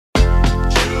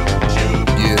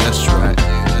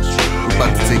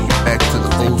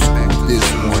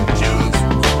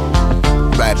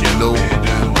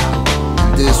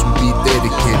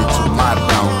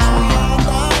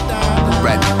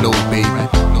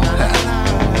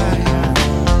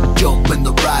Jumping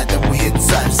the ride, then we hit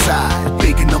side to side.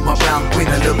 Baking on my brown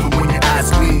queen, I love it when your eyes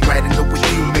gleam. Riding up with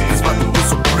you, make this about to feel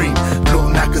supreme.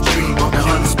 Floating like a dream on the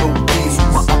 100 spoke keys.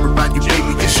 With my arm around you,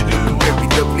 baby, yes, you're looking very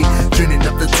lovely. Turning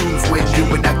up the tunes when you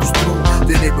and I goes through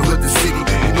the neighborhood, the city,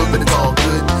 you know that it's all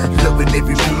good. Loving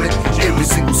every moment, every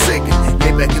single second.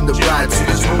 Lay back in the ride, so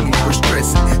there's no need for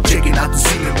stressing. Checking out the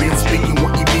scenery and speaking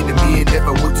what you mean to me. And if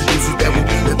I were to lose you, that would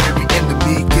be the very end of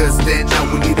me. Cause then I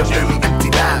would lead a very empty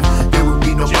life. There would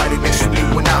be nobody next to me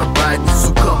when I ride. So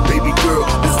come, baby girl,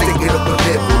 let's take it up a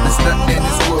level. There's nothing in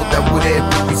this world that would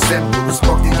ever resemble the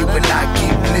spark that you and I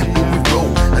keep lit when we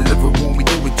roll. I love it when we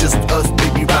do it, just us,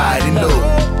 baby, riding low.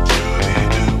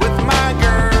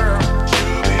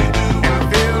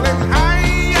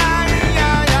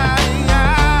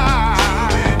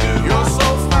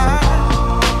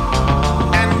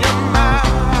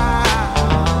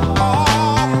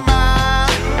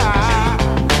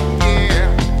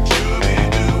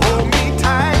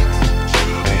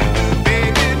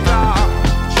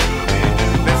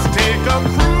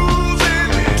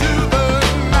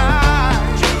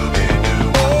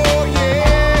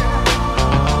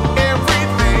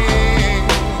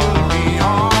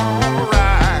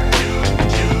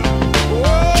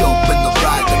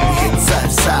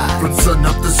 Sun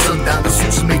up to sundown, the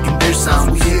suits making their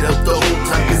sound. We hit up the whole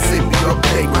time, cause it be our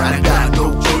playground. I got no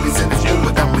worries in this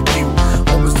moment, I'm with you.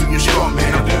 Almost doing strong,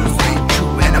 man, I've always made true.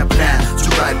 And I plan to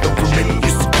ride up for many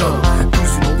years to come.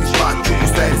 Cruising all these spot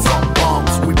jewels, that is on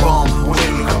bombs. We bomb on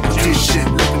any competition.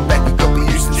 Looking back a couple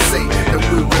years and say that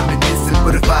we're reminiscing.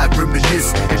 But if I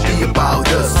reminisce, it'd be about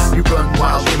us. We run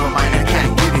wild in my mind, I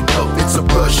can't get enough. It's a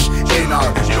rush in our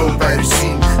no-rider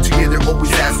scene. Together always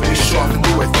as we strong and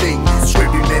do our thing.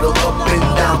 Scraping metal up and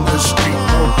down the street.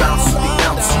 More bounce to the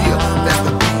ounce, yeah, that's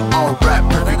the beat. Alright,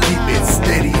 perfect, keep it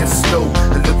steady and slow.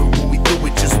 I love it when we do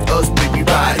it, just us, baby,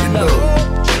 riding low.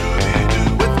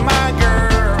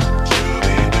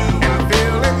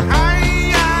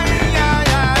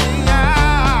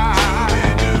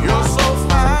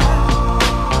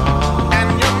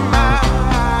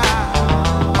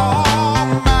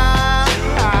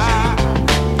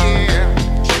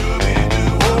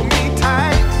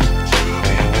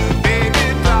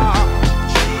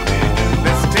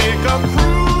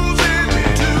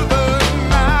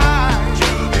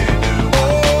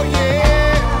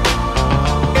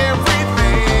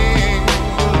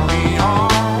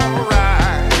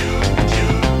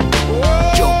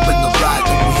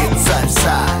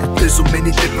 So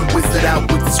many different ways that I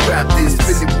would describe this.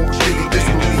 Feeling more feeling this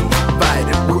when we fight.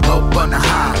 And we're up on a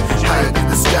high, higher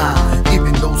than the sky.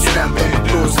 Even though slammed on the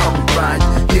floors, how we ride.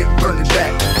 Hit running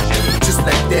back, just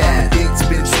like that. It's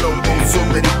been slow mo so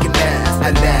that it can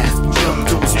last. At last, we come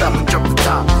to a stop and drop the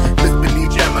top. Let's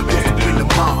believe that my girl's the queen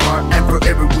of my heart. And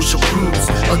forever we shall cruise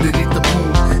underneath the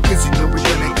moon. Cause you know we're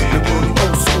gonna keep it rolling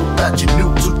old school. Thought you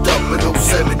knew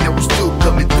 2007 and we're still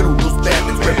coming through. Those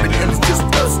bandits repping and it's just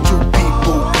us two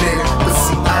people clear. But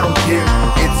see, I don't care,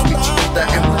 it's me chiquita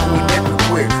and we're going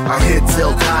everywhere. Our heads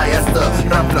held high as the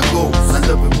Rambla goes. I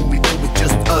love it when we do it,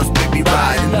 just us, baby,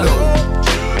 riding low.